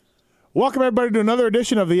Welcome, everybody, to another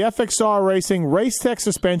edition of the FXR Racing Race Tech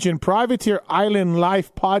Suspension Privateer Island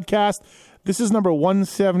Life podcast. This is number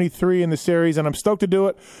 173 in the series, and I'm stoked to do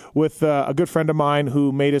it with a good friend of mine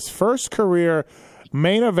who made his first career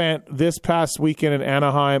main event this past weekend in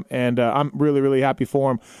Anaheim, and I'm really, really happy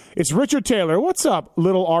for him. It's Richard Taylor. What's up,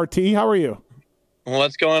 little RT? How are you?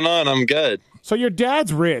 What's going on? I'm good. So your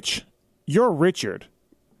dad's rich. You're Richard,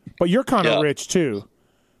 but you're kind of rich, too.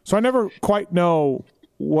 So I never quite know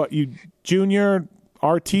what you, Junior,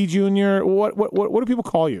 RT Junior, what do people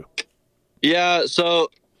call you? Yeah,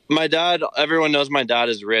 so my dad, everyone knows my dad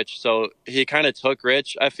is rich, so he kind of took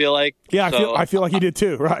Rich, I feel like. Yeah, so, I feel like he did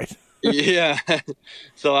too, right? Yeah.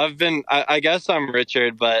 So I guess I'm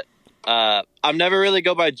Richard, but I've never really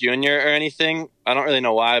go by Junior or anything. I don't really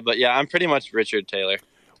know why, but yeah, I'm pretty much Richard Taylor.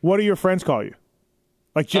 What do your friends call you?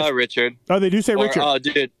 Like just Richard. Oh, they do say Richard. Oh,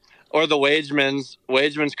 dude. Or the Wagemans.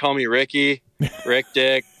 Wagemans call me Ricky, Rick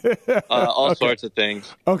Dick, all sorts of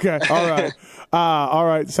things. Okay, all right. All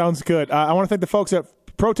right, sounds good. I want to thank the folks at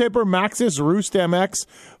Pro Taper, Maxxis, Roost MX,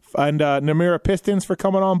 and Namira Pistons for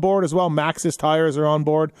coming on board as well. Maxxis tires are on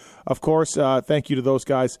board, of course. Thank you to those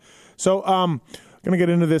guys. So going to get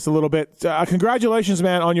into this a little bit. Congratulations,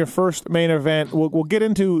 man, on your first main event. We'll get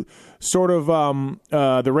into sort of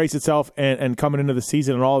the race itself and coming into the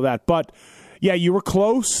season and all of that. But, yeah, you were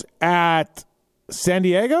close at San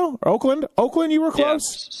Diego or Oakland? Oakland, you were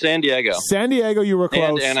close? Yeah, San Diego. San Diego, you were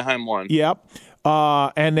close. And Anaheim won. Yep.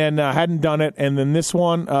 And then hadn't done it. And then this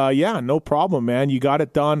one, no problem, man. You got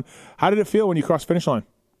it done. How did it feel when you crossed the finish line?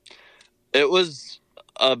 It was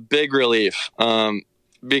a big relief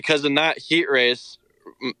because in that heat race,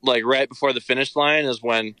 like right before the finish line is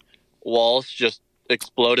when Walsh just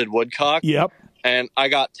exploded Woodcock. Yep. And I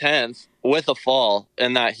got 10th with a fall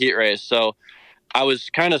in that heat race. So I was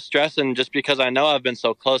kind of stressing just because I know I've been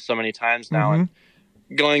so close so many times now. Mm-hmm.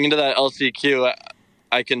 And going into that LCQ,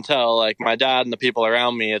 I can tell, like, my dad and the people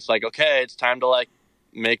around me, it's like, okay, it's time to, like,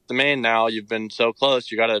 make the main now. You've been so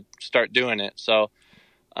close. You got to start doing it. So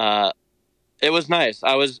it was nice.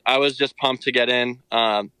 I was just pumped to get in.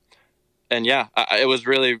 And, yeah, I was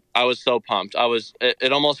so pumped.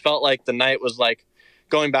 It almost felt like the night was, like,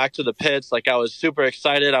 going back to the pits. Like, I was super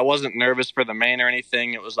excited. I wasn't nervous for the main or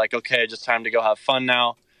anything. It was like, okay, just time to go have fun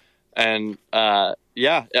now. And,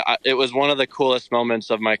 it was one of the coolest moments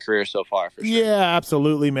of my career so far, for sure. Yeah,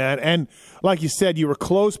 absolutely, man. And like you said, you were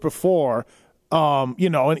close before, and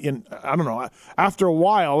I don't know, after a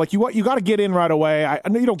while, like you got to get in right away. I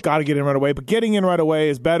know you don't got to get in right away, but getting in right away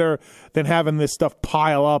is better than having this stuff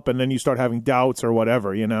pile up and then you start having doubts or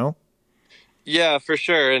whatever, you know? Yeah, for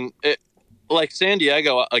sure. And like San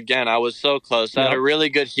Diego, again, I was so close. I had a really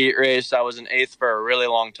good heat race. I was in 8th for a really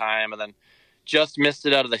long time, and then just missed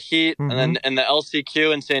it out of the heat. Mm-hmm. And then in the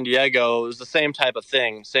LCQ in San Diego, it was the same type of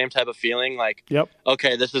thing, same type of feeling. Like,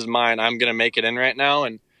 okay, this is mine. I'm going to make it in right now.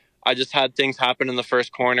 And I just had things happen in the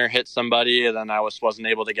first corner, hit somebody, and then I wasn't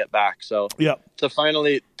able to get back. So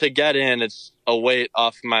to get in, it's a weight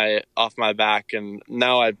off my back. And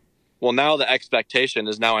now now the expectation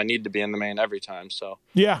is now I need to be in the main every time. So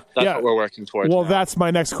that's what we're working towards. Well, now. That's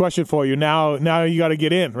my next question for you. Now you got to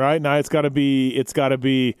get in, right? Now it's got to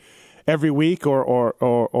be every week or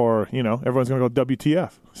everyone's going to go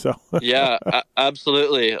WTF. So yeah,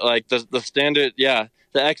 absolutely. Like the standard, the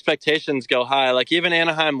expectations go high. Like even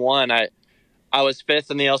Anaheim won. I was 5th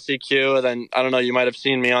in the LCQ, and then I don't know, you might have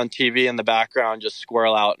seen me on TV in the background just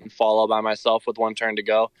squirrel out and follow by myself with one turn to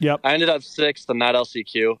go. Yep. I ended up 6th in that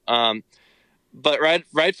LCQ. But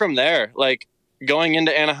right from there, like going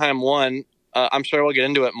into Anaheim 1, I'm sure we'll get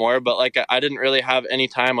into it more, but like I didn't really have any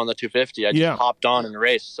time on the 250. I just hopped on and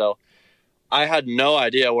raced. So I had no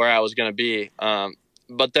idea where I was going to be.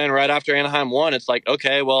 But then right after Anaheim 1, it's like,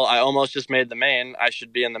 okay, well, I almost just made the main. I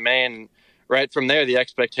should be in the main. Right from there, the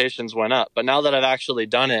expectations went up. But now that I've actually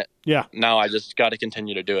done it, now I just got to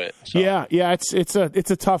continue to do it. So. Yeah, it's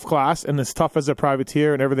a tough class, and it's tough as a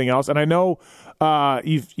privateer and everything else. And I know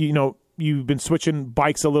you've been switching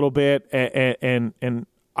bikes a little bit, and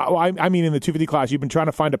I mean in the 250 class, you've been trying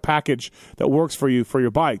to find a package that works for you for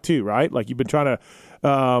your bike too, right? Like you've been trying to.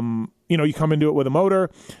 You come into it with a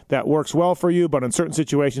motor that works well for you, but in certain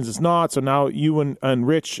situations it's not. So now you and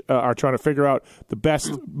Rich are trying to figure out the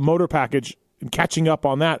best motor package and catching up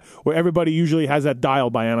on that, where everybody usually has that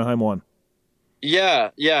dial by Anaheim 1.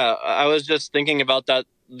 Yeah. I was just thinking about that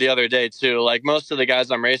the other day too. Like most of the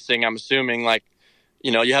guys I'm racing, I'm assuming like,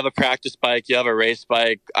 you have a practice bike, you have a race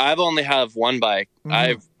bike. I've only have one bike.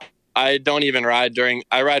 Mm-hmm. I don't even ride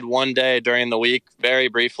I ride one day during the week, very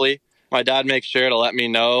briefly. My dad makes sure to let me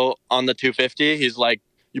know on the 250. He's like,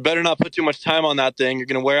 you better not put too much time on that thing. You're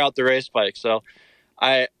going to wear out the race bike. So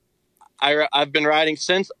I I've been riding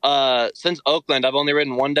since Oakland. I've only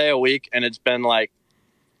ridden 1 day a week, and it's been like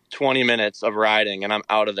 20 minutes of riding, and I'm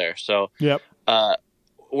out of there. So yep.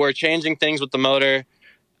 We're changing things with the motor.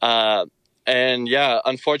 And yeah,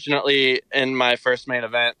 unfortunately, in my first main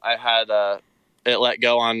event, I had it let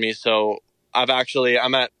go on me. So I'm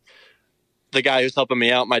at the guy who's helping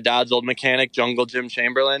me out, my dad's old mechanic, Jungle Jim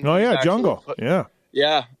Chamberlain. Oh yeah, Jungle.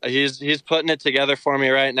 Yeah, he's putting it together for me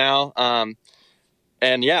right now.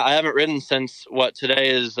 And yeah, I haven't ridden since today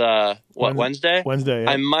is Wednesday? Wednesday, yeah.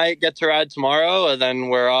 I might get to ride tomorrow, and then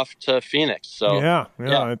we're off to Phoenix. So yeah.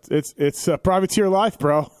 It's privateer life,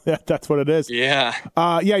 bro. That's what it is. Yeah.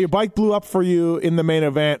 Your bike blew up for you in the main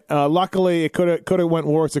event. Luckily, it could have went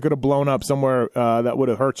worse. It could have blown up somewhere that would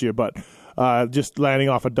have hurt you, but just landing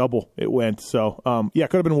off a double, it went. So it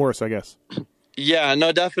could have been worse, I guess. Yeah,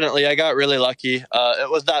 no, definitely. I got really lucky. It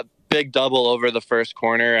was that big double over the first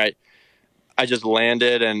corner. I just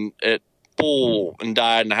landed and it and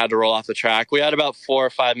died, and I had to roll off the track. We had about 4 or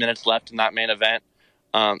 5 minutes left in that main event.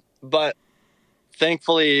 But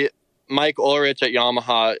thankfully, Mike Ulrich at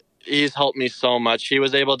Yamaha, he's helped me so much. He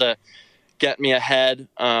was able to get me ahead,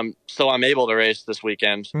 so I'm able to race this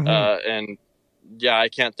weekend. And yeah, I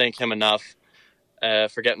can't thank him enough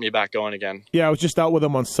for getting me back going again. Yeah, I was just out with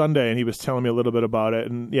him on Sunday, and he was telling me a little bit about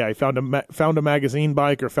it. And yeah, he found a magazine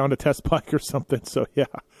bike or found a test bike or something. So yeah.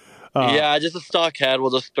 Just a stock head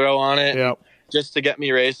we'll just throw on it just to get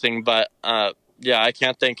me racing. But I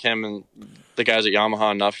can't thank him and the guys at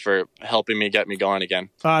Yamaha enough for helping me get me going again.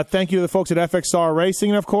 Thank you to the folks at FXR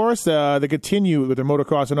Racing, of course. They continue with their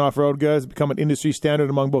motocross and off-road goods, become an industry standard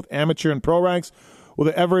among both amateur and pro ranks with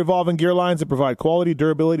the ever-evolving gear lines that provide quality,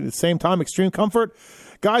 durability, at the same time, extreme comfort.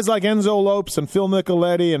 Guys like Enzo Lopes and Phil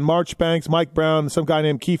Nicoletti and Marchbanks, Mike Brown, some guy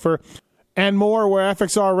named Kiefer, and more. We're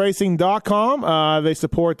FXRRacing.com. They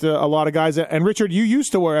support a lot of guys. And Richard, you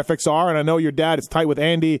used to wear FXR, and I know your dad is tight with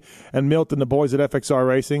Andy and Milt and the boys at FXR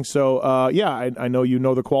Racing. So, I know you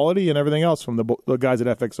know the quality and everything else from the guys at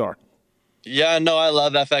FXR. Yeah, no, I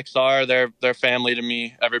love FXR. They're family to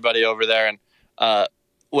me, everybody over there. And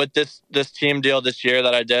with this team deal this year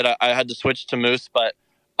that I did, I had to switch to Moose, but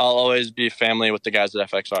I'll always be family with the guys at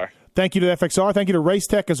FXR. Thank you to FXR. Thank you to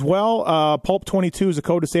Racetech as well. Pulp20 is a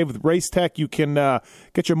code to save with Racetech. You can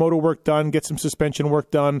get your motor work done, get some suspension work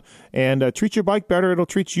done, and treat your bike better. It'll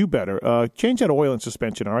treat you better. Change that oil and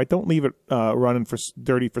suspension, all right? Don't leave it running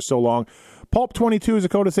dirty for so long. Pulp22 is a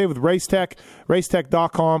code to save with Racetech,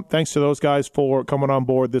 racetech.com. Thanks to those guys for coming on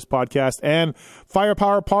board this podcast. And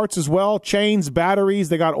Firepower Parts as well, chains, batteries.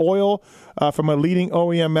 They got oil from a leading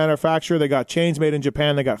OEM manufacturer. They got chains made in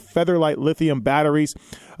Japan. They got Featherlight lithium batteries.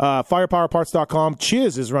 Firepowerparts.com.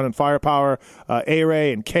 Chiz is running Firepower.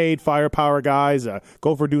 A-Ray and Cade, Firepower guys.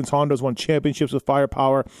 Gopher Dunes Honda's won championships with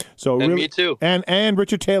Firepower. So and really, me too. And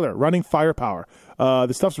Richard Taylor running Firepower.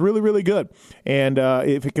 The stuff's really, really good. And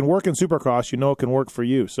if it can work in Supercross, you know it can work for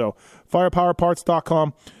you. So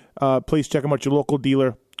firepowerparts.com. Please check them out, your local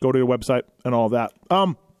dealer. Go to your website and all that.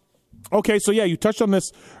 Okay, so yeah, you touched on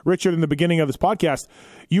this, Richard, in the beginning of this podcast.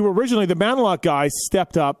 You were originally, the Manlock guys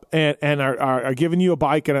stepped up and are giving you a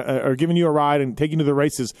bike and are giving you a ride and taking you to the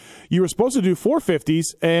races. You were supposed to do 450s,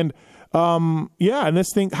 and and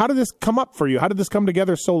this thing, how did this come up for you? How did this come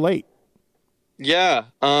together so late? Yeah,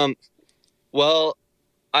 well,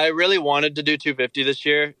 I really wanted to do 250 this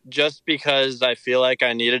year just because I feel like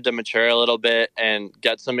I needed to mature a little bit and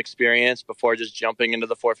get some experience before just jumping into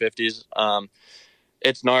the 450s.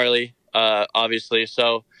 It's gnarly, obviously.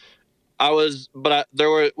 So there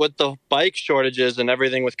were, with the bike shortages and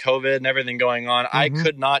everything with COVID and everything going on, I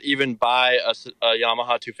could not even buy a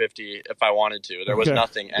Yamaha 250 if I wanted to. There was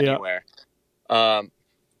nothing anywhere. Yeah.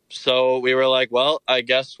 So we were like, well, I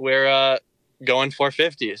guess we're going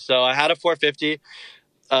 450. So I had a 450.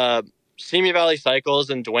 Simi Valley Cycles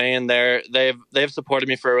and Dwayne there, they've supported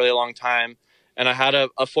me for a really long time. And I had a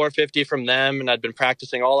 450 from them, and I'd been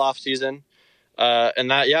practicing all off season. And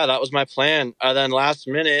that was my plan. Then last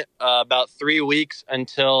minute, about 3 weeks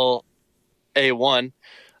until A1,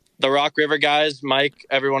 the Rock River guys, Mike,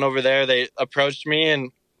 everyone over there, they approached me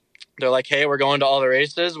and they're like, hey, we're going to all the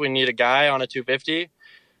races. We need a guy on a 250.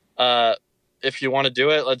 If you want to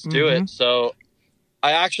do it, let's do it. So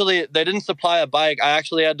they didn't supply a bike. I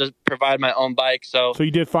actually had to provide my own bike. So you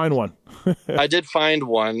did find one. I did find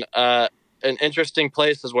one. An interesting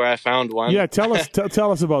place is where I found one. Yeah, tell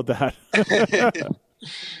us about that.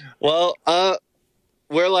 Well,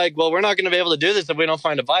 we're like, we're not going to be able to do this if we don't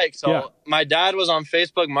find a bike. So my dad was on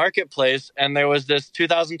Facebook Marketplace, and there was this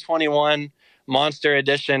 2021 Monster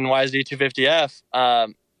Edition YZ250F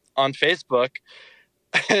on Facebook,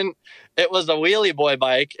 and it was a wheelie boy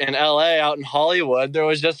bike in LA out in Hollywood. There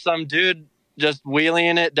was just some dude just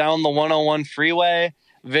wheeling it down the 101 freeway,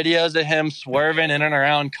 videos of him swerving in and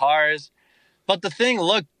around cars. But the thing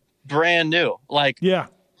looked brand new, like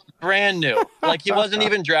brand new. Like he wasn't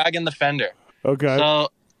even dragging the fender. Okay. So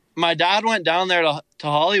my dad went down there to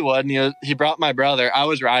Hollywood, and he brought my brother. I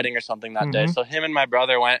was riding or something that day. So him and my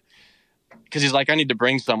brother went because he's like, I need to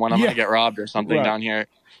bring someone. I'm going to get robbed or something down here.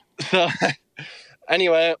 So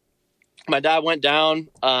anyway, my dad went down,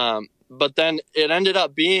 but then it ended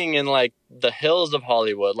up being in like the hills of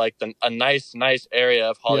Hollywood, like a nice area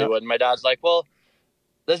of Hollywood. And my dad's like, well,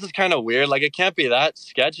 this is kind of weird. Like, it can't be that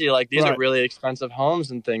sketchy. Like, these are really expensive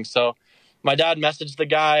homes and things. So my dad messaged the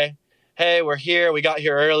guy, hey, we're here. We got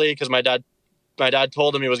here early because my dad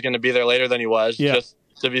told him he was going to be there later than he was, just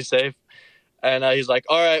to be safe. And he's like,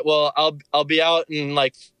 all right, well, I'll be out in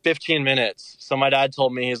like 15 minutes. So my dad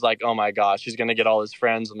told me, he's like, oh my gosh, he's going to get all his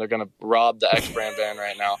friends and they're going to rob the X-Brand van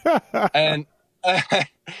right now. And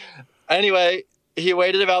anyway, he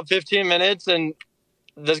waited about 15 minutes and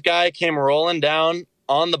this guy came rolling down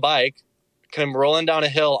on the bike, came rolling down a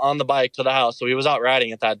hill on the bike to the house. So he was out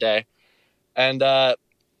riding it that day. And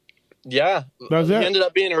he ended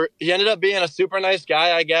up being a super nice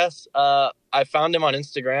guy, I guess. I found him on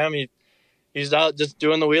Instagram. He's out just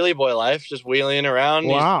doing the wheelie boy life, just wheeling around.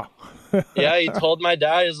 Wow. He told my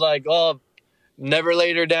dad, he's like, oh, never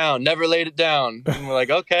laid it down. And we're like,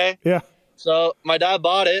 okay. Yeah. So my dad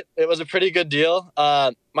bought it. It was a pretty good deal.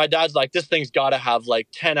 My dad's like, this thing's got to have like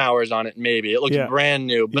 10 hours on it, maybe. It looks brand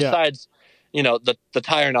new. Besides, the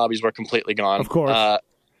tire knobbies were completely gone. Of course.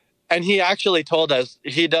 And he actually told us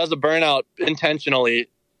he does a burnout intentionally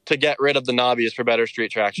to get rid of the knobbies for better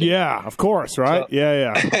street traction. Yeah, of course, right?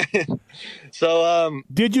 So, So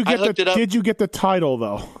did you get the title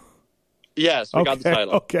though? Yes, we got the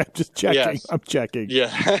title. Okay, I'm just checking. Yes. I'm checking.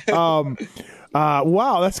 Yeah.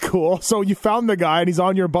 Wow, that's cool. So you found the guy and he's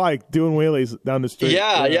on your bike doing wheelies down the street.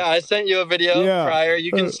 Yeah. I sent you a video prior.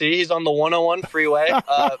 You can see he's on the 101 freeway,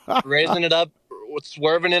 raising it up,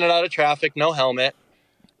 swerving in and out of traffic, no helmet.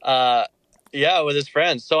 With his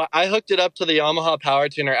friends. So I hooked it up to the Yamaha Power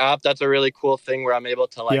Tuner app. That's a really cool thing where I'm able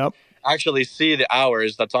to actually see the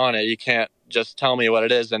hours that's on it. You can't just tell me what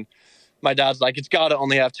it is. And my dad's like, it's got to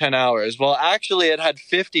only have 10 hours. Well, actually, it had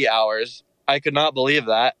 50 hours. I could not believe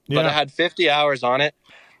that, but it had 50 hours on it.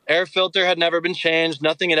 Air filter had never been changed.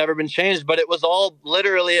 Nothing had ever been changed, but it was all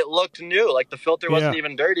literally, it looked new. Like the filter wasn't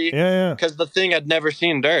even dirty because the thing had never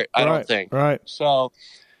seen dirt, I don't think. Right. So,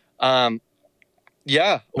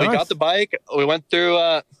 we got the bike. We went through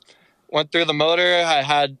the motor. I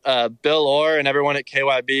had Bill Orr and everyone at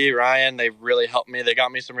KYB, Ryan. They really helped me. They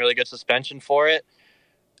got me some really good suspension for it,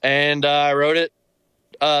 and I rode it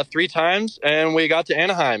 3 times, and we got to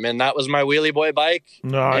Anaheim, and that was my wheelie boy bike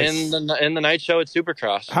in the night show at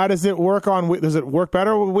Supercross. How does it work does it work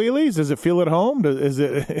better with wheelies? Does it feel at home? Is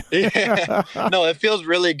it? No, it feels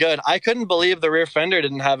really good. I couldn't believe the rear fender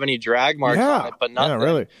didn't have any drag marks on it, but nothing. Yeah,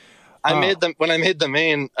 really. When I made the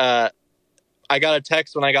main, I got a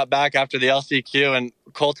text when I got back after the LCQ, and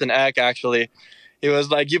Colton Eck actually, he was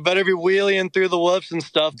like, you better be wheeling through the whoops and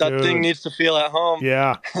stuff. That thing needs to feel at home.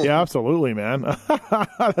 Yeah, absolutely, man.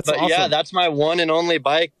 That's awesome. Yeah, that's my one and only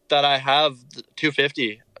bike that I have,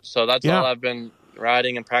 250. So that's all I've been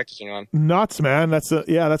riding and practicing on. Nuts, man.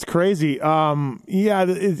 That's crazy.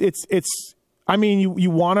 It's I mean,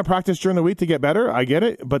 you want to practice during the week to get better. I get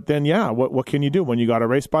it. But then, what can you do when you got a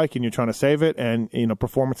race bike and you're trying to save it, and,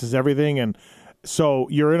 performance is everything. And so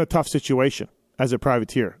you're in a tough situation as a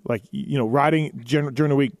privateer. Like, riding during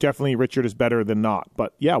the week, definitely Richard is better than not.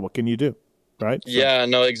 But what can you do? Right. So. Yeah,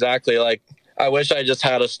 no, exactly. Like, I wish I just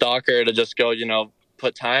had a stalker to just go,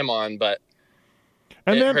 put time on, but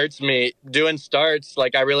it hurts me doing starts.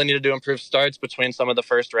 Like, I really needed to improve starts between some of the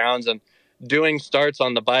first rounds, and doing starts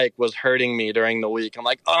on the bike was hurting me during the week. I'm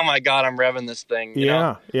like, oh my God, I'm revving this thing. You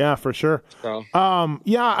know? Yeah, for sure. So.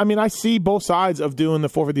 I mean, I see both sides of doing the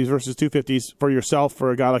 450s versus 250s. For yourself, for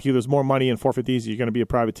a guy like you, there's more money in 450s. You're going to be a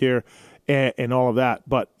privateer and all of that.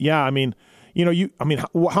 But how many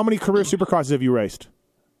career supercrosses have you raced?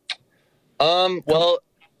 Well,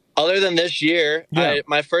 other than this year,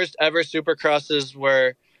 my first ever supercrosses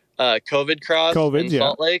were COVID Cross in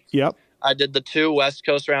Salt Lake. Yep. I did the 2 West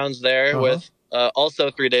Coast rounds there with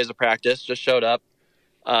also 3 days of practice, just showed up.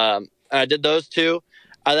 I did those 2.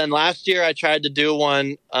 And then last year I tried to do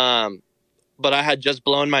one, but I had just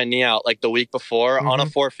blown my knee out like the week before on a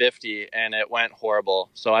 450, and it went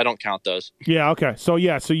horrible. So I don't count those. Yeah, okay. So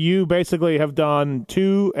you basically have done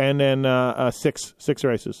 2 and then 6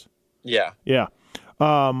 races. Yeah. Yeah.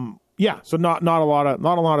 Yeah, so not a lot of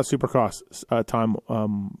Supercross time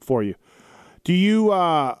for you. Do you?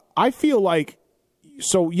 I feel like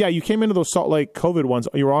you came into those Salt Lake COVID ones.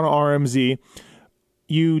 You were on an RMZ.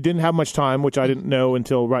 You didn't have much time, which I didn't know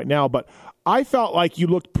until right now. But I felt like you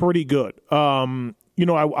looked pretty good. You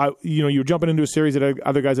were jumping into a series that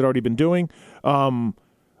other guys had already been doing.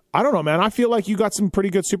 I don't know, man. I feel like you got some pretty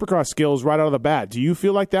good Supercross skills right out of the bat. Do you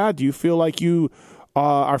feel like that? Do you feel like you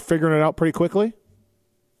are figuring it out pretty quickly?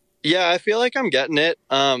 Yeah, I feel like I'm getting it.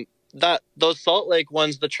 Those Salt Lake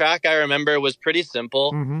ones, the track I remember was pretty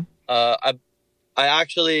simple. Mm-hmm. I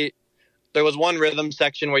actually, there was one rhythm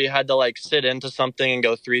section where you had to like sit into something and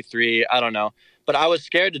go 3-3. I don't know, but I was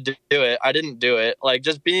scared to do it. I didn't do it. Like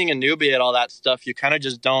just being a newbie at all that stuff, you kind of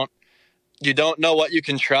just don't know what you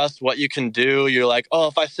can trust, what you can do. You're like, oh,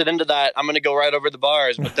 if I sit into that, I'm going to go right over the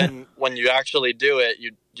bars. But then when you actually do it,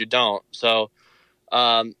 you don't. So,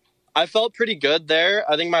 I felt pretty good there.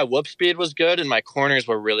 I think my whoop speed was good and my corners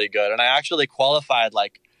were really good. And I actually qualified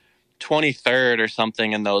like 23rd or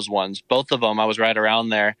something in those ones. Both of them, I was right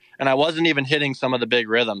around there. And I wasn't even hitting some of the big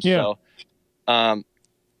rhythms. Yeah. So,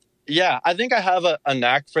 I think I have a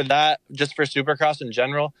knack for that just for Supercross in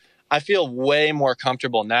general. I feel way more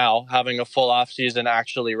comfortable now having a full off season,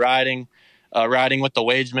 actually riding with the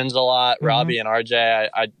Wagemans a lot. Mm-hmm. Robbie and RJ,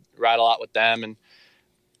 I ride a lot with them. And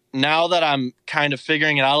now that I'm kind of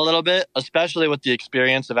figuring it out a little bit, especially with the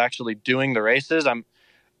experience of actually doing the races,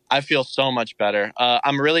 I feel so much better.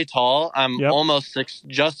 I'm really tall. I'm almost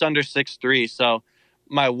just under 6'3". So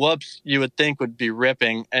my whoops, you would think would be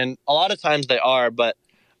ripping. And a lot of times they are, but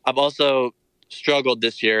I've also struggled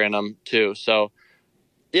this year in them too. So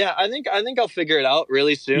yeah, I think I'll figure it out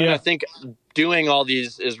really soon. Yeah. I think doing all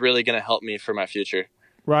these is really going to help me for my future.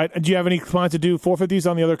 Right. Do you have any plans to do 450s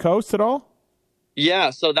on the other coast at all? Yeah,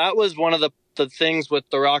 so that was one of the things with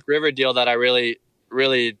the Rock River deal that I really,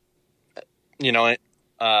 really,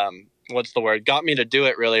 what's the word? Got me to do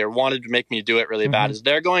it really, or wanted to make me do it really bad, is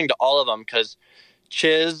they're going to all of them because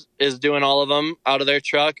Chiz is doing all of them out of their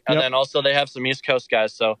truck. And then also they have some East Coast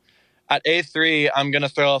guys. So at A3, I'm going to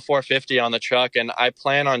throw a 450 on the truck, and I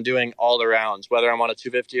plan on doing all the rounds, whether I'm on a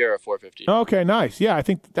 250 or a 450. Okay, nice. Yeah, I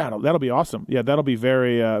think that'll be awesome. Yeah, that'll be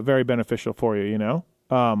very, very beneficial for you,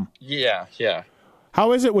 Yeah.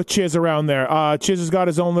 How is it with Chiz around there? Chiz has got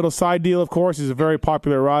his own little side deal, of course. He's a very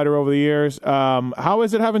popular rider over the years. How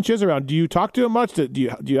is it having Chiz around? Do you talk to him much? Do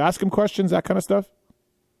you ask him questions, that kind of stuff?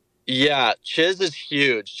 Yeah, Chiz is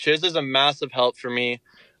huge. Chiz is a massive help for me.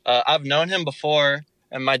 I've known him before,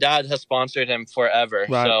 and my dad has sponsored him forever.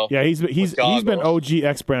 Right. So yeah, he's been OG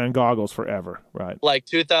X brand goggles forever. Right. Like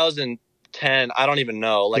 2010, I don't even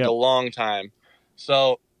know, like a long time.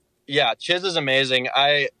 So yeah, Chiz is amazing.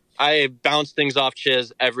 I bounce things off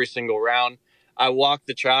Chiz every single round. I walk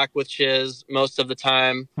the track with Chiz most of the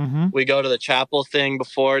time. Mm-hmm. We go to the chapel thing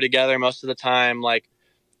before together most of the time. Like,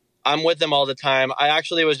 I'm with him all the time. I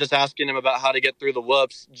actually was just asking him about how to get through the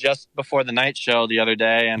whoops just before the night show the other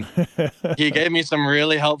day. And he gave me some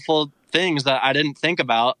really helpful things that I didn't think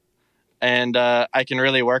about. And I can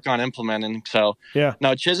really work on implementing. So,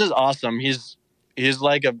 no, Chiz is awesome. He's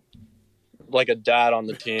like a dad on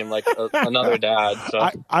the team, like another dad. So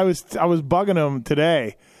I was bugging him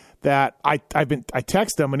today that I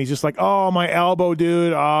text him and he's just like, oh, my elbow,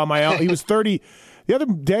 dude. Oh, my elbow. He was 30. The other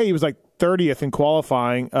day he was like 30th in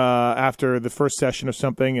qualifying after the first session or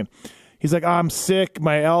something. And he's like, I'm sick.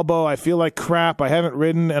 My elbow. I feel like crap. I haven't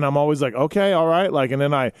ridden. And I'm always like, okay, all right. Like, and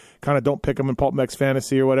then I kind of don't pick him in Pulp Mex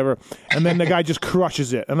Fantasy or whatever. And then the guy just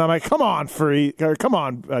crushes it. And I'm like, come on,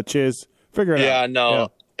 Chiz. Figure it out. Yeah, no. Yeah.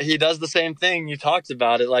 He does the same thing. You talked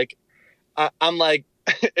about it. Like, I'm like,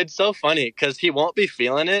 it's so funny because he won't be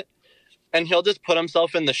feeling it. And he'll just put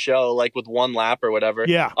himself in the show, like with one lap or whatever.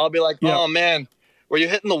 Yeah. I'll be like, oh, man, were you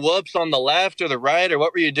hitting the whoops on the left or the right? Or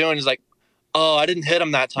what were you doing? He's like, oh, I didn't hit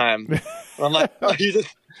him that time. And I'm like, oh, you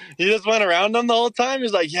just went around him the whole time?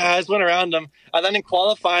 He's like, yeah, I just went around him. And then in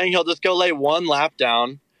qualifying, he'll just go lay one lap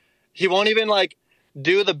down. He won't even, like,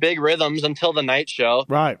 do the big rhythms until the night show.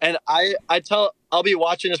 Right. And I'll be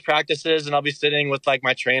watching his practices and I'll be sitting with like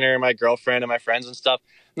my trainer and my girlfriend and my friends and stuff.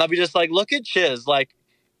 And I'll be just like, look at Chiz. Like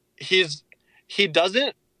he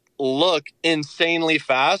doesn't look insanely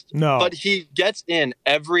fast, but he gets in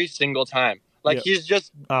every single time. Like he's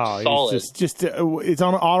just solid. He's just it's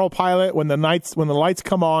on autopilot. When the lights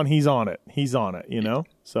come on, he's on it.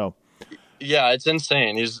 So yeah, it's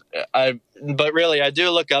insane. But really I do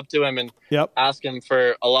look up to him and ask him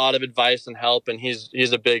for a lot of advice and help. And he's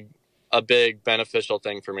a big beneficial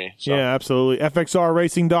thing for me. So. Yeah, absolutely.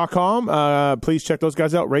 FXRRacing.com. Please check those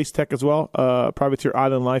guys out. Race Tech as well. Privateer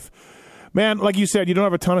Island Life. Man, like you said, you don't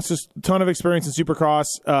have a ton of experience in Supercross.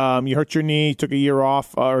 You hurt your knee, took a year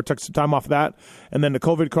off, or took some time off of that, and then the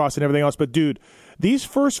COVID cross and everything else. But dude, these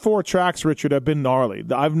first 4 tracks, Richard, have been gnarly.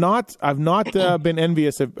 I've not been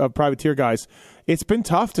envious of privateer guys. It's been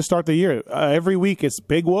tough to start the year. Every week it's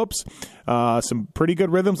big whoops, some pretty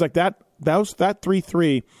good rhythms like that. That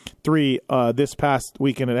 3-3 this past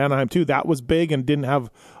weekend at Anaheim too. That was big and didn't have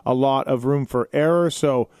a lot of room for error.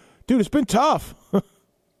 So, dude, it's been tough.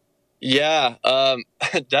 Yeah,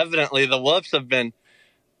 definitely. The whoops have been.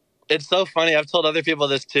 It's so funny. I've told other people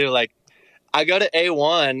this too. Like, I go to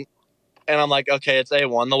A1, and I'm like, okay, it's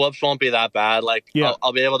A1. The whoops won't be that bad. Like, yeah.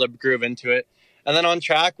 I'll be able to groove into it. And then on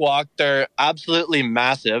track walk, they're absolutely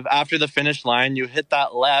massive. After the finish line, you hit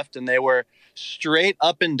that left, and they were straight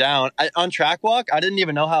up and down. On track walk, I didn't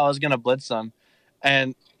even know how I was going to blitz them.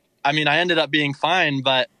 And, I mean, I ended up being fine,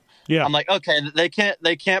 but yeah. I'm like, okay, they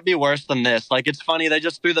can't be worse than this. Like, it's funny. They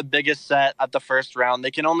just threw the biggest set at the first round.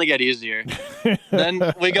 They can only get easier.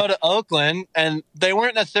 Then we go to Oakland, and they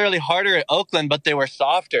weren't necessarily harder at Oakland, but they were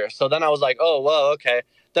softer. So then I was like, oh, whoa, okay.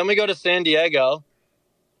 Then we go to San Diego.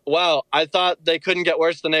 Wow, I thought they couldn't get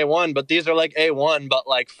worse than A1, but these are like A1, but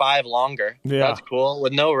like 5 longer. Yeah. That's cool,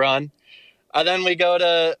 with no run. And then we go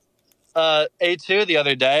to A2 the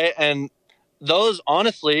other day, and those,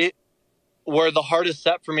 honestly, were the hardest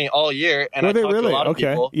set for me all year. And were they really? To a lot of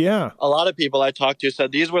people. Yeah. A lot of people I talked to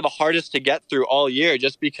said these were the hardest to get through all year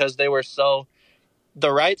just because they were so...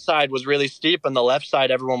 The right side was really steep, and the left side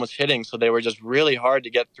everyone was hitting, so they were just really hard to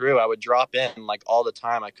get through. I would drop in like all the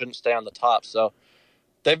time. I couldn't stay on the top, so...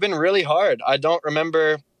 They've been really hard. I don't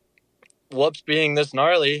remember whoops being this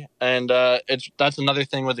gnarly, and that's another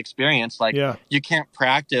thing with experience. Like, you can't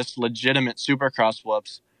practice legitimate Supercross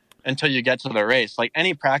whoops until you get to the race. Like,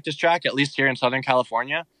 any practice track, at least here in Southern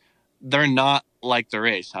California, they're not like the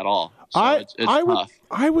race at all. So it's tough.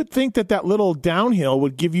 I would think that little downhill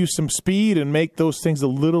would give you some speed and make those things a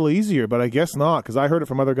little easier, but I guess not, because I heard it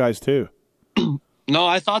from other guys too. No,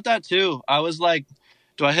 I thought that too. I was like,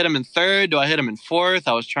 do I hit him in third? Do I hit him in fourth?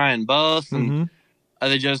 I was trying both, and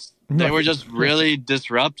they were just really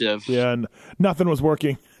disruptive. Yeah, and nothing was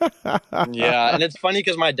working. Yeah, and it's funny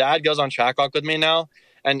because my dad goes on track walk with me now,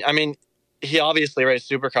 and I mean, he obviously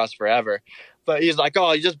raced Supercross forever, but he's like,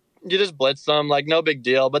 oh, you just blitz them, like no big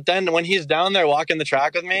deal. But then when he's down there walking the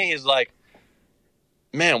track with me, he's like,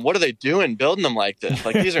 man, what are they doing building them like this?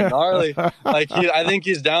 Like, these are gnarly. Like, I think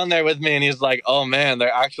he's down there with me, and he's like, oh, man,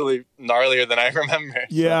 they're actually gnarlier than I remember. So.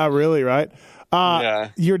 Yeah, really, right?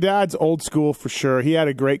 Your dad's old school for sure. He had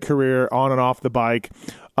a great career on and off the bike.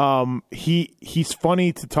 He's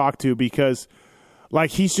funny to talk to because,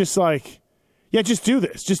 like, he's just like, yeah, just do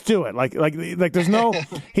this. Just do it. Like there's no,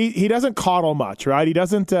 he doesn't coddle much, right? He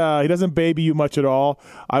doesn't baby you much at all.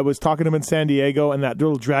 I was talking to him in San Diego, and that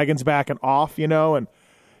little dragon's back and off, and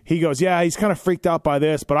he goes, yeah, he's kind of freaked out by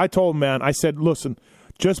this. But I told him, man, I said, listen,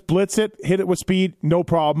 just blitz it, hit it with speed, no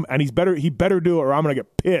problem. And he better do it or I'm going to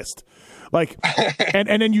get pissed. Like, and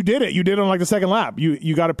then you did it. You did it on like the second lap.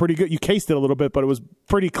 You got it pretty good. You cased it a little bit, but it was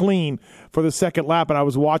pretty clean for the second lap. And I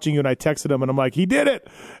was watching you, and I texted him, and I'm like, he did it.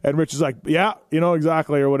 And Rich is like, yeah,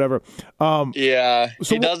 exactly, or whatever. Yeah,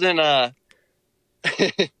 so he doesn't.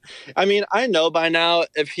 I mean, I know by now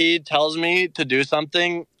if he tells me to do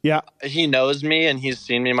something, he knows me, and he's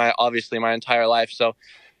seen me my entire life. So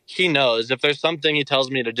he knows if there's something he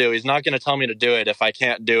tells me to do, he's not going to tell me to do it if I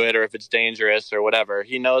can't do it or if it's dangerous or whatever.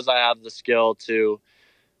 He knows I have the skill to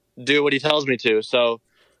do what he tells me to. So,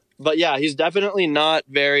 but yeah, he's definitely not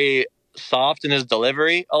very soft in his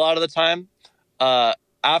delivery a lot of the time.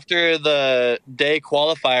 After the day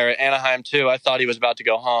qualifier at Anaheim 2, I thought he was about to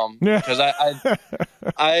go home because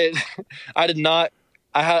I did not.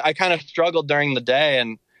 I kind of struggled during the day,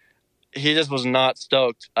 and he just was not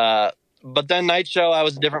stoked. But then night show, I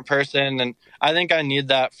was a different person, and I think I need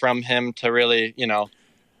that from him to really,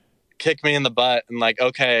 kick me in the butt and like,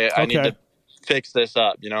 okay, I need to fix this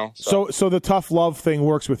up, So the tough love thing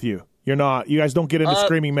works with you. You guys don't get into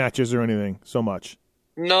screaming matches or anything so much.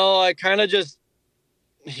 No, I kind of just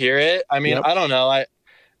hear it. I mean, I don't know.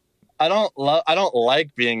 I don't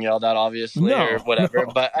like being yelled at, obviously, or whatever.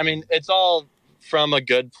 No. But I mean, it's all from a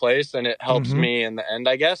good place, and it helps me in the end,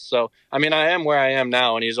 I guess. So, I mean, I am where I am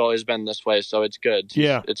now, and he's always been this way, so it's good.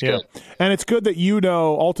 It's good. And it's good that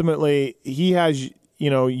ultimately he has,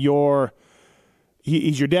 he's your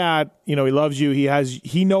dad, he loves you.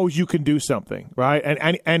 He knows you can do something, right?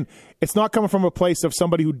 And it's not coming from a place of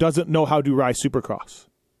somebody who doesn't know how to ride Supercross.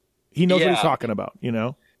 He knows what he's talking about,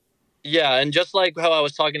 Yeah, and just like how I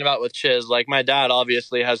was talking about with Chiz, like my dad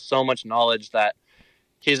obviously has so much knowledge that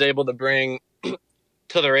he's able to bring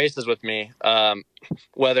to the races with me.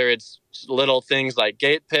 Whether it's little things like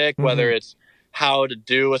gate pick, whether it's how to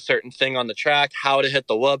do a certain thing on the track, how to hit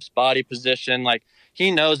the whoops, body position. Like, he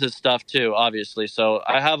knows his stuff too, obviously. So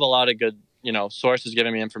I have a lot of good, sources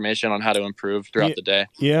giving me information on how to improve throughout the day.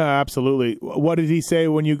 Yeah, absolutely. What did he say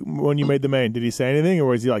when you made the main? Did he say anything, or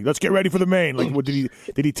was he like, "Let's get ready for the main"? Like, what did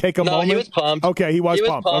he take a moment? No, he was pumped. Okay, he was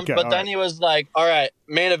pumped. Okay, but then he was like, "All right,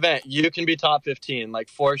 main event, you can be top 15, like,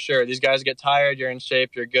 for sure. These guys get tired, you're in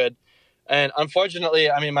shape, you're good." And unfortunately,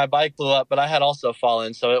 I mean, my bike blew up, but I had also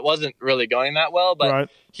fallen, so it wasn't really going that well. But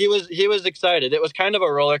he was excited. It was kind of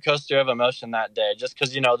a roller coaster of emotion that day, just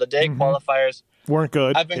because, the day qualifiers weren't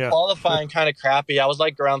good. I've been qualifying kind of crappy. I was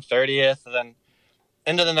like around 30th, and then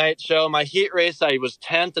into the night show, my heat race, I was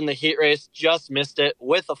 10th in the heat race, just missed it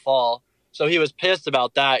with a fall. So he was pissed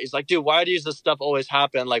about that. He's like, "Dude, why does this stuff always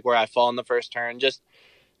happen? Like, where I fall in the first turn, just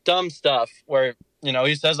dumb stuff where."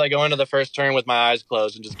 He says I go into the first turn with my eyes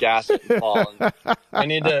closed and just gas it and fall. And I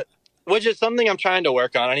need to, which is something I'm trying to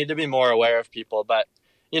work on. I need to be more aware of people. But,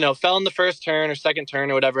 fell in the first turn or second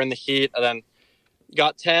turn or whatever in the heat, and then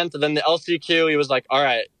got 10th. And then the LCQ, he was like, "All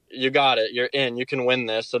right, you got it. You're in. You can win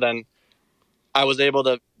this." So then I was able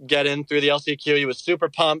to get in through the LCQ. He was super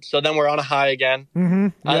pumped. So then we're on a high again.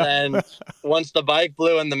 And then once the bike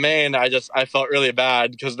blew in the main, I felt really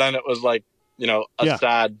bad, because then it was like, a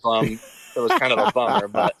sad bum. It was kind of a bummer,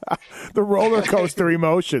 but the roller coaster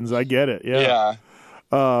emotions. I get it. Yeah.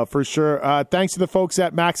 For sure. Thanks to the folks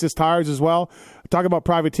at Maxxis Tires as well. Talk about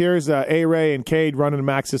privateers. A-Ray and Cade running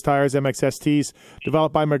Maxxis Tires, MXSTs,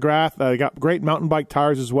 developed by McGrath. They got great mountain bike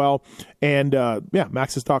tires as well. And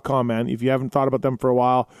Maxxis.com, man. If you haven't thought about them for a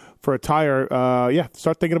while for a tire,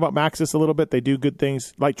 start thinking about Maxxis a little bit. They do good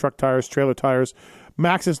things, light truck tires, trailer tires.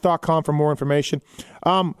 Maxxis.com for more information.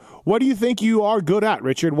 What do you think you are good at,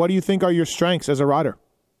 Richard? What do you think are your strengths as a rider?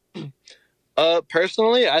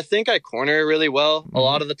 Personally, I think I corner really well a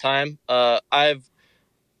lot of the time. I've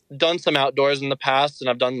done some outdoors in the past, and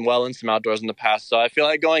I've done well in some outdoors in the past. So I feel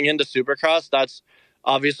like going into Supercross, that's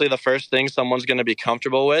obviously the first thing someone's going to be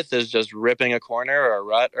comfortable with, is just ripping a corner or a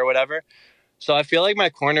rut or whatever. So I feel like my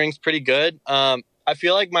cornering's pretty good. I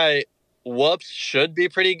feel like my whoops should be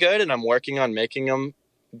pretty good, and I'm working on making them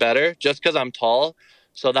better just because I'm tall.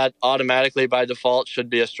 So that automatically by default should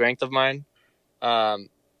be a strength of mine.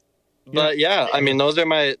 But yeah, I mean, those are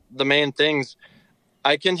the main things.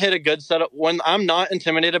 I can hit a good setup when I'm not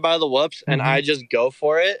intimidated by the whoops and I just go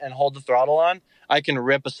for it and hold the throttle on. I can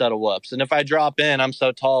rip a set of whoops. And if I drop in, I'm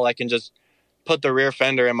so tall, I can just put the rear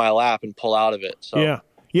fender in my lap and pull out of it. So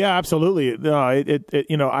yeah, absolutely.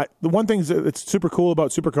 The one thing that's super cool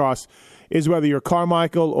about Supercross is whether you're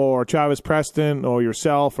Carmichael or Travis Preston or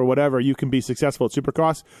yourself or whatever, you can be successful at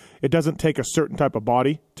Supercross. It doesn't take a certain type of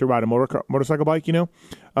body to ride a motorcycle bike,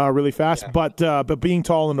 really fast. Yeah. But being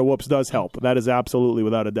tall in the whoops does help. That is absolutely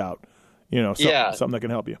without a doubt, something that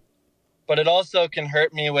can help you. But it also can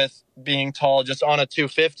hurt me with being tall. Just on a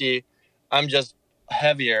 250, I'm just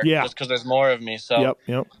heavier just because there's more of me. So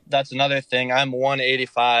that's another thing. I'm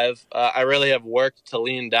 185. I really have worked to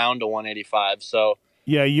lean down to 185. So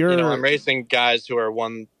I'm racing guys who are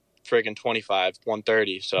 125,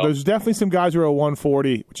 130. So there's definitely some guys who are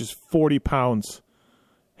 140, which is 40 pounds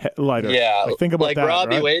lighter. Yeah, think about that.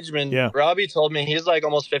 Robbie right? Wageman. Yeah. Robbie told me he's like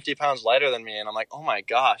almost 50 pounds lighter than me, and I'm like, oh my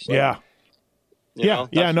gosh. That's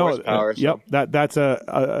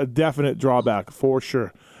a definite drawback for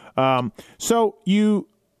sure. So you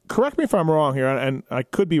correct me if I'm wrong here, and I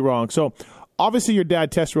could be wrong. So obviously your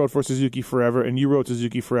dad test rode for Suzuki forever, and you rode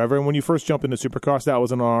Suzuki forever. And when you first jumped into Supercross, that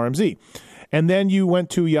was an RMZ, and then you went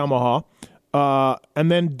to Yamaha.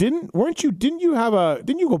 And then didn't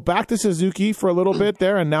you go back to Suzuki for a little bit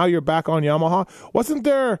there, and now you're back on Yamaha?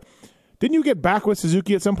 Didn't you get back with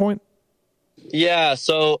Suzuki at some point? Yeah.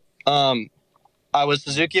 So, I was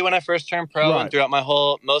Suzuki when I first turned pro and throughout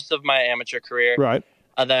most of my amateur career. Right.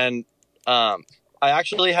 And then, I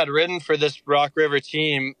actually had ridden for this Rock River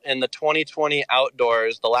team in the 2020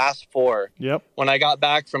 outdoors, the last four. Yep. When I got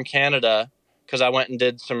back from Canada, cause I went and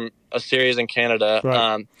did a series in Canada.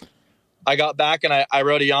 Right. I got back and I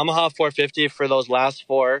rode a Yamaha 450 for those last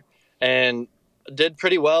four and did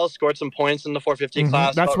pretty well, scored some points in the 450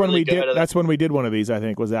 class. That's when we did one of these, I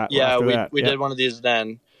think, was that. Yeah, we did one of these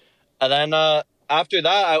then. And then after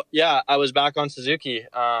that, I was back on Suzuki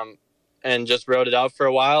and just rode it out for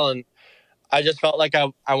a while. And I just felt like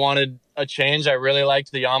I wanted a change. I really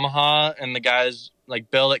liked the Yamaha, and the guys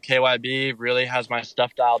like Bill at KYB really has my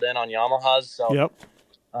stuff dialed in on Yamahas. So yep.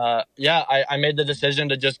 I made the decision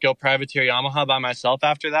to just go privateer Yamaha by myself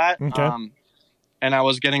after that. Okay. And I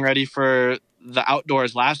was getting ready for the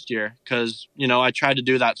outdoors last year because, I tried to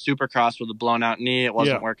do that Supercross with a blown out knee. It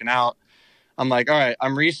wasn't working out. I'm like, all right,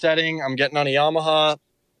 I'm resetting. I'm getting on a Yamaha.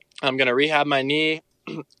 I'm going to rehab my knee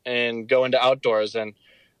and go into outdoors. And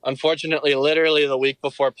unfortunately, literally the week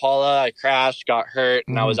before Paula, I crashed, got hurt,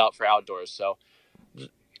 and I was out for outdoors. So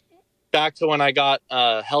back to when I got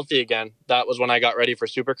healthy again, that was when I got ready for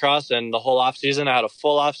Supercross. And the whole off season, I had a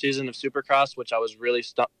full off season of Supercross, which I was really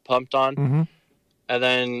pumped on. And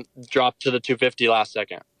then dropped to the 250 last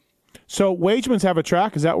second. So Wagemans have a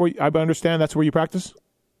track. Is that where I understand that's where you practice?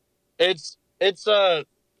 It's a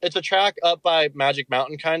track up by Magic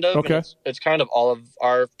Mountain, kind of. Okay. It's kind of all of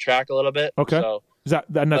our track a little bit. Okay. So,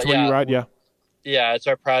 and that's where you ride? Yeah. Yeah, it's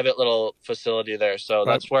our private little facility there. So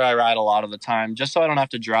that's where I ride a lot of the time, just so I don't have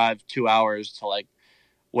to drive 2 hours to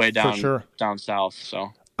way down down south.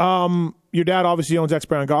 So. Your dad obviously owns X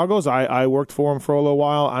Brand Goggles. I worked for him for a little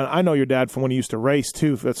while. I know your dad from when he used to race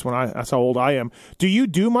too. That's how old I am. Do you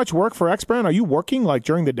do much work for X Brand? Are you working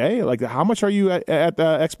during the day? How much are you at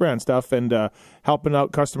X Brand stuff and helping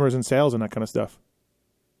out customers and sales and that kind of stuff?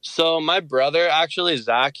 So my brother, actually,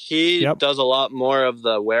 Zach, he does a lot more of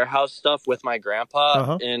the warehouse stuff with my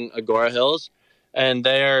grandpa in Agora Hills. And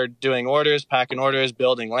they are doing orders, packing orders,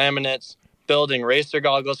 building laminates, building racer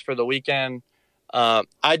goggles for the weekend.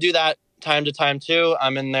 I do that time to time too.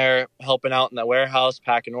 I'm in there helping out in the warehouse,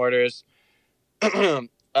 packing orders. I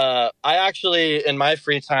actually, in my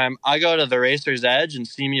free time, I go to the Racer's Edge in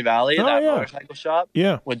Simi Valley, motorcycle shop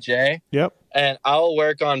with Jay. Yep. And I'll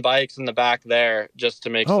work on bikes in the back there just to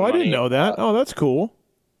make some money. I didn't know that. That's cool.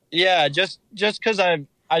 Yeah, just because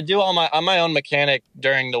I do I'm my own mechanic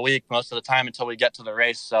during the week most of the time until we get to the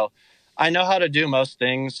race. So I know how to do most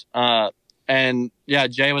things. And yeah,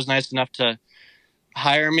 Jay was nice enough to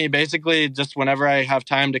hire me basically just whenever I have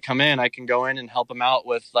time to come in. I can go in and help him out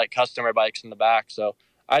with customer bikes in the back. So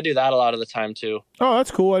I do that a lot of the time too. Oh,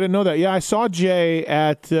 that's cool. I didn't know that. Yeah, I saw Jay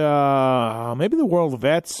at maybe the World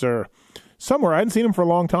Vets or somewhere. I hadn't seen him for a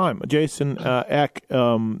long time. Jason Eck.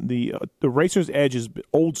 The Racer's Edge is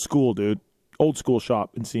old school, dude. Old school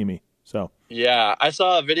shop in Simi. So yeah, I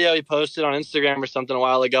saw a video he posted on Instagram or something a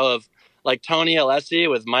while ago of Tony Alessi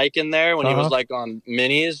with Mike in there when he was on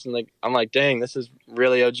minis, and I'm like, dang, this is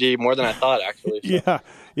really OG, more than I thought actually. So.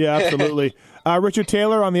 Yeah, absolutely. Richard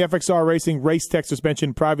Taylor on the FXR Racing Race Tech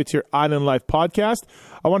Suspension Privateer Island Life podcast.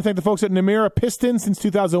 I want to thank the folks at Namira Pistons. Since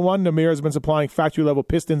 2001, Namira has been supplying factory-level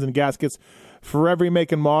pistons and gaskets for every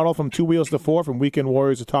make and model, from 2 wheels to 4, from weekend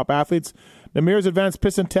warriors to top athletes. Namira's advanced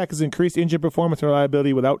piston tech has increased engine performance and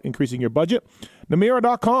reliability without increasing your budget.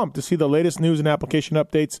 Namira.com to see the latest news and application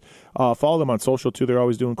updates. Follow them on social, too. They're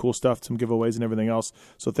always doing cool stuff, some giveaways and everything else.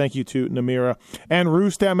 So thank you to Namira. And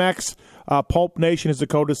Roost MX. Pulp Nation is the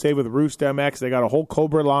code to save with Roost MX. They got a whole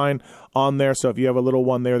Cobra line on there. So if you have a little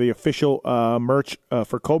one, they're the official merch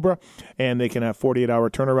for Cobra. And they can have 48-hour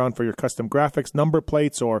turnaround for your custom graphics, number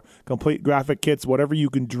plates, or complete graphic kits. Whatever you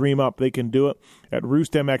can dream up, they can do it at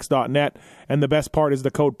roostmx.net. And the best part is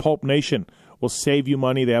the code Pulp Nation will save you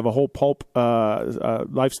money. They have a whole pulp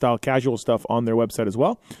lifestyle casual stuff on their website as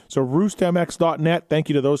well. So roostmx.net. Thank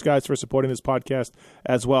you to those guys for supporting this podcast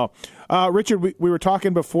as well. Richard, we were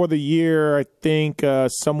talking before the year, I think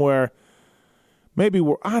somewhere, maybe,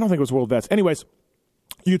 I don't think it was World Vets. Anyways,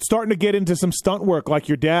 you're starting to get into some stunt work like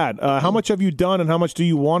your dad. How much have you done and how much do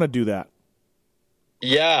you want to do that?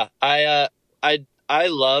 Yeah, I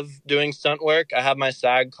love doing stunt work. I have my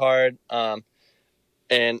SAG card.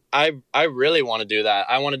 And I really want to do that.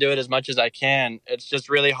 I want to do it as much as I can. It's just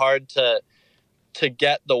really hard to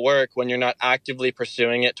get the work when you're not actively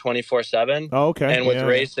pursuing it 24/7. Oh, okay. And with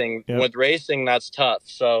racing, that's tough.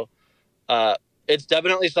 So it's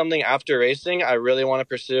definitely something after racing I really want to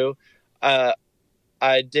pursue.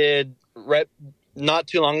 I did not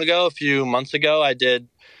too long ago, a few months ago, I did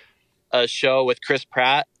a show with Chris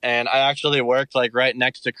Pratt, and I actually worked right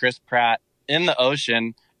next to Chris Pratt in the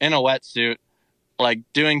ocean in a wetsuit,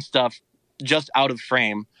 doing stuff just out of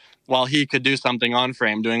frame while he could do something on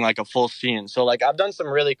frame, doing a full scene. So I've done some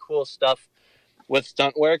really cool stuff with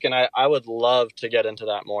stunt work, and I would love to get into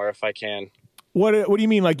that more if I can. What do you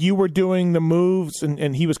mean? You were doing the moves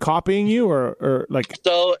and he was copying you or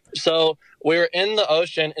So we were in the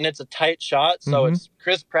ocean and it's a tight shot. So it's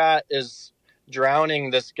Chris Pratt is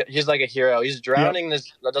drowning this guy. He's like a hero. He's drowning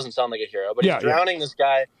this. That doesn't sound like a hero, but he's drowning this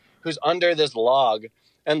guy who's under this log,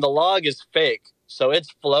 and the log is fake. so it's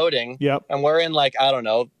floating. Yep. And we're in like, I don't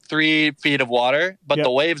know, 3 feet of water, but Yep.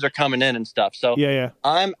 the waves are coming in and stuff. So Yeah.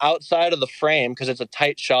 I'm outside of the frame because it's a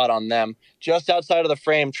tight shot on them, just outside of the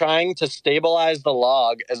frame, trying to stabilize the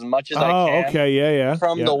log as much as I can. Okay. Yeah.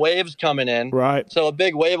 From the waves coming in. Right. So a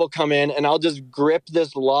big wave will come in and I'll just grip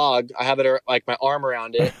this log. I have it like my arm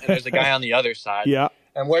around it, and there's a guy on the other side. Yeah.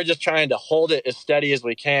 And we're just trying to hold it as steady as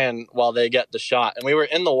we can while they get the shot. And we were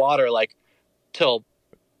in the water like till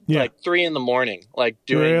like 3 a.m, like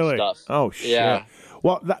doing stuff. Oh shit. Yeah.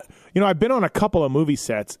 Well, I've been on a couple of movie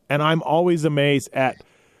sets, and I'm always amazed at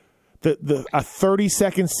a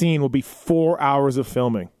 30-second scene will be 4 hours of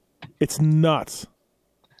filming. It's nuts.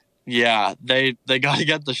 Yeah, they got to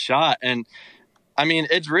get the shot. And I mean,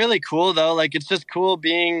 it's really cool though. Like, it's just cool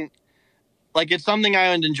being like, it's something I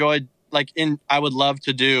would enjoy. Like, I would love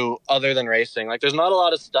to do other than racing. Like, there's not a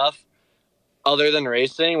lot of stuff other than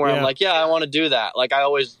racing where I'm like, I want to do that. Like, I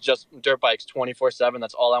always just dirt bikes 24/7.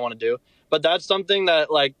 That's all I want to do. But that's something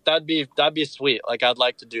that like, that'd be sweet. Like, I'd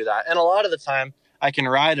like to do that. And a lot of the time I can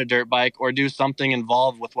ride a dirt bike or do something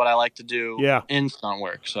involved with what I like to do in stunt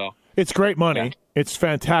work. So it's great money. Yeah. It's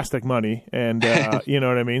fantastic money. And, you know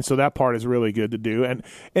what I mean? So that part is really good to do.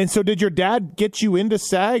 And so did your dad get you into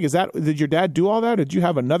SAG? Did your dad do all that? Did you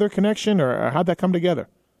have another connection, or how'd that come together?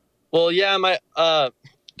 Well, yeah,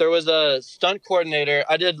 there was a stunt coordinator.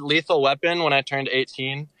 I did Lethal Weapon when I turned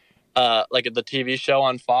 18, like at the TV show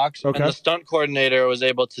on Fox. Okay. And the stunt coordinator was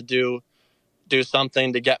able to do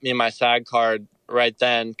something to get me my SAG card right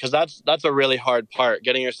then. Cause that's a really hard part.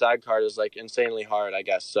 Getting your SAG card is like insanely hard, I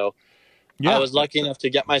guess. So I was lucky enough to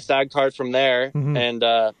get my SAG card from there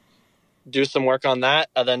and do some work on that.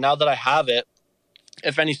 And then now that I have it,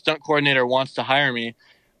 if any stunt coordinator wants to hire me,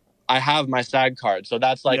 I have my SAG card. So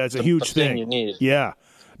that's like it's a huge thing you need. Yeah.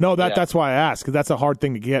 No, that's why I asked, because that's a hard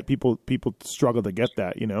thing to get. People struggle to get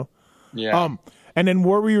that, Yeah. And then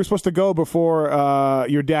where were you supposed to go before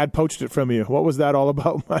your dad poached it from you? What was that all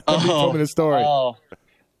about? You told me the story.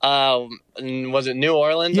 Was it New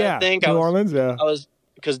Orleans? Yeah, I think New Orleans. Yeah. I was,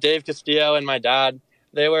 because Dave Castillo and my dad,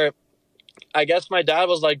 I guess my dad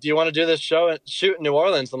was like, "Do you want to do this shoot in New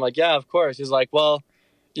Orleans?" I'm like, "Yeah, of course." He's like, "Well,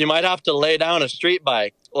 you might have to lay down a street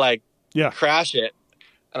bike, like crash it."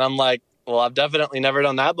 And I'm like, "Well, I've definitely never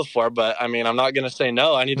done that before, but I mean, I'm not going to say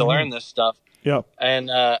no. I need to learn this stuff." Yeah.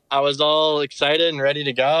 And I was all excited and ready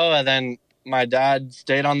to go. And then my dad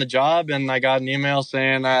stayed on the job, and I got an email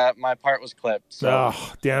saying my part was clipped. So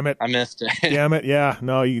damn it. I missed it. Damn it. Yeah.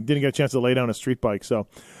 No, you didn't get a chance to lay down a street bike. So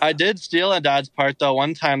I did steal a dad's part though.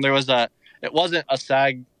 One time there was it wasn't a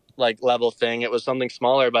SAG like level thing. It was something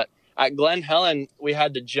smaller, but at Glen Helen, we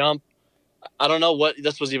had to jump. I don't know what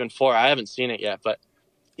this was even for. I haven't seen it yet, but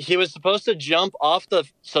he was supposed to jump off the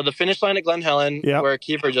finish line at Glen Helen, where a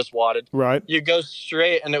keeper just wadded. Right. You go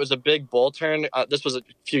straight, and it was a big bull turn. This was a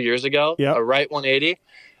few years ago. A right 180.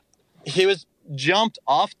 He was jumped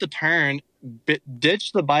off the turn,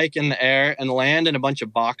 ditched the bike in the air, and land in a bunch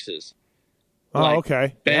of boxes.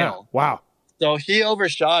 Okay. Bail. Yeah. Wow. So he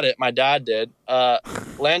overshot it. My dad did.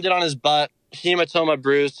 Landed on his butt. Hematoma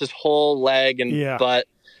bruised his whole leg and butt.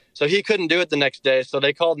 So he couldn't do it the next day. So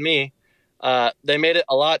they called me. They made it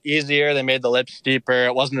a lot easier. They made the lips steeper.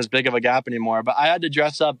 It wasn't as big of a gap anymore. But I had to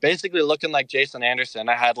dress up basically looking like Jason Anderson.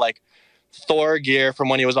 I had like Thor gear from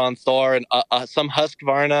when he was on Thor and some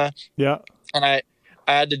Husqvarna. Yeah. And I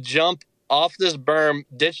had to jump off this berm,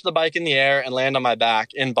 ditch the bike in the air, and land on my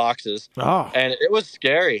back in boxes. And it was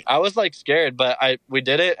scary. I was like scared, but we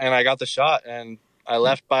did it, and I got the shot, and I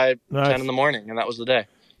left by 10 in the morning, and that was the day.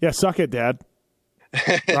 Yeah, suck it, Dad.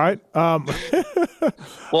 Right?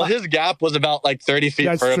 Well, his gap was about like 30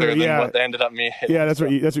 feet further than what they ended up me hitting. Yeah, that's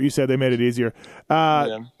what you said. They made it easier.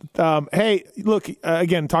 Hey, look,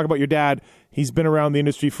 again, talk about your dad. He's been around the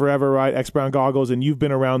industry forever, right? X Brown Goggles, and you've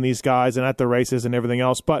been around these guys and at the races and everything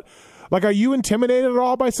else. But like, are you intimidated at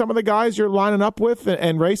all by some of the guys you're lining up with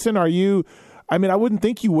and racing? Are you? I mean, I wouldn't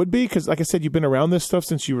think you would be, because, like I said, you've been around this stuff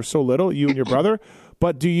since you were so little, you and your brother.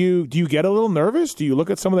 But do you get a little nervous? Do you look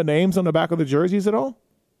at some of the names on the back of the jerseys at all?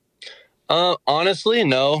 Honestly,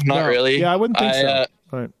 no, not really. Yeah, I wouldn't think so.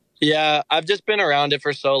 Right. Yeah, I've just been around it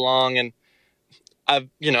for so long, and I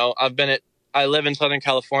live in Southern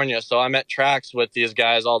California, so I'm at tracks with these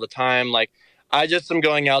guys all the time. Like, I just am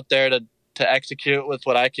going out there to execute with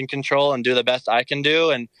what I can control and do the best I can do.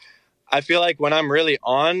 And I feel like when I'm really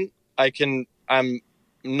on, I'm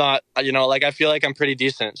not, I feel like I'm pretty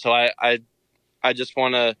decent. So I just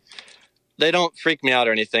want to, they don't freak me out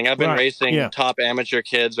or anything. I've been racing top amateur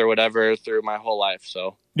kids or whatever through my whole life.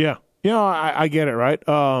 So yeah. I get it. Right.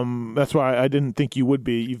 That's why I didn't think you would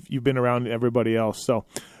be. You've been around everybody else. So,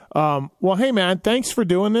 Well, hey, man, thanks for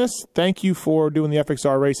doing this. Thank you for doing the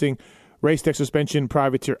FXR Racing Race Tech Suspension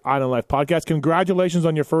Privateer Island Life podcast. Congratulations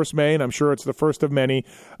on your first main. I'm sure it's the first of many.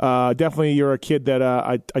 Definitely you're a kid that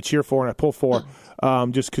I cheer for and I pull for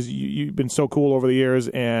just because you've been so cool over the years,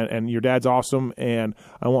 and your dad's awesome, and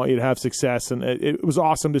I want you to have success. And it was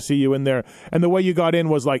awesome to see you in there. And the way you got in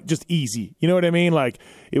was like just easy. You know what I mean? Like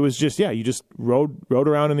it was just, you just rode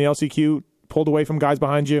around in the LCQ, pulled away from guys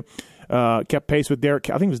behind you, kept pace with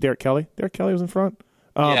Derek. I think it was Derek Kelly. Derek Kelly was in front.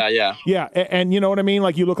 Yeah. And you know what I mean?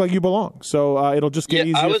 Like you look like you belong. So it'll just get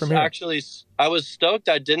easier from here. I was stoked.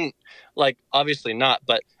 I didn't, like, obviously not,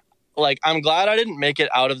 but like I'm glad I didn't make it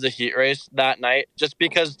out of the heat race that night, just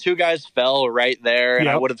because two guys fell right there, and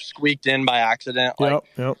I would have squeaked in by accident. Like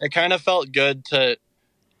it kind of felt good to,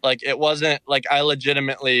 like, it wasn't like I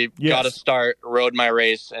legitimately got a start, rode my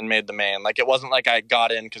race, and made the main. Like it wasn't like I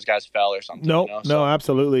got in because guys fell or something. No, no,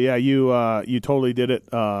 absolutely. Yeah, you totally did it.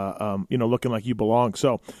 Looking like you belong.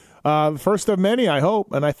 So, first of many, I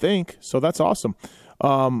hope, and I think so. That's awesome.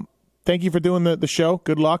 Thank you for doing the show.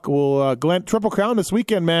 Good luck. We'll Glenn Triple Crown this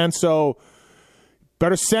weekend, man. So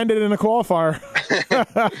better send it in a qualifier.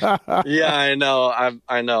 Yeah, I know.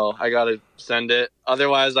 I know. I gotta send it.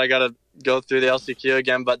 Otherwise, I gotta go through the LCQ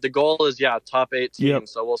again. But the goal is top 18. Yep.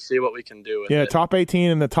 So we'll see what we can do with it. Top 18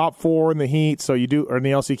 and the top 4 in the heat. So you do, or in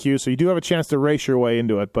the LCQ. So you do have a chance to race your way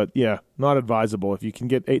into it. But not advisable. If you can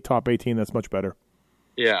get top 18, that's much better.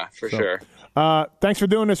 Yeah, for sure. Thanks for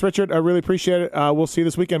doing this, Richard. I really appreciate it. We'll see you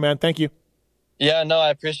this weekend, man. Thank you. Yeah, no, I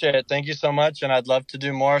appreciate it. Thank you so much, and I'd love to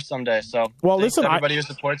do more someday. So, listen, everybody who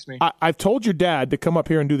supports me. I've told your dad to come up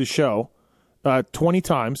here and do the show 20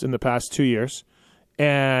 times in the past 2 years,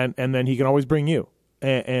 and then he can always bring you.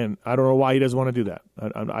 And I don't know why he doesn't want to do that. I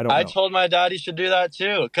don't know. I told my dad he should do that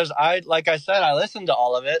too, because like I said, I listened to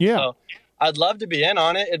all of it. Yeah. So I'd love to be in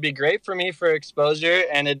on it. It'd be great for me for exposure,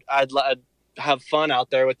 and I'd have fun out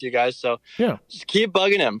there with you guys. So just keep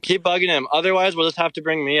bugging him. Otherwise we'll just have to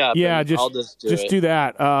bring me up. I'll just do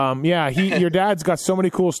that. Your dad's got so many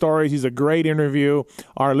cool stories. He's a great interview.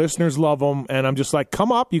 Our listeners love him, and I'm just like,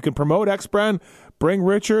 come up, you can promote X-Brand, bring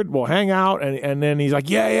Richard, we'll hang out. And then he's like,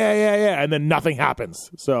 yeah, and then nothing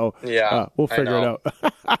happens. So we'll figure it out.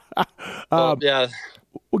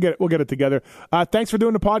 We'll get it together. Thanks for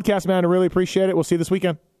doing the podcast, man. I really appreciate it. We'll see you this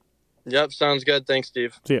weekend. Yep, sounds good. Thanks,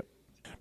 Steve. See ya.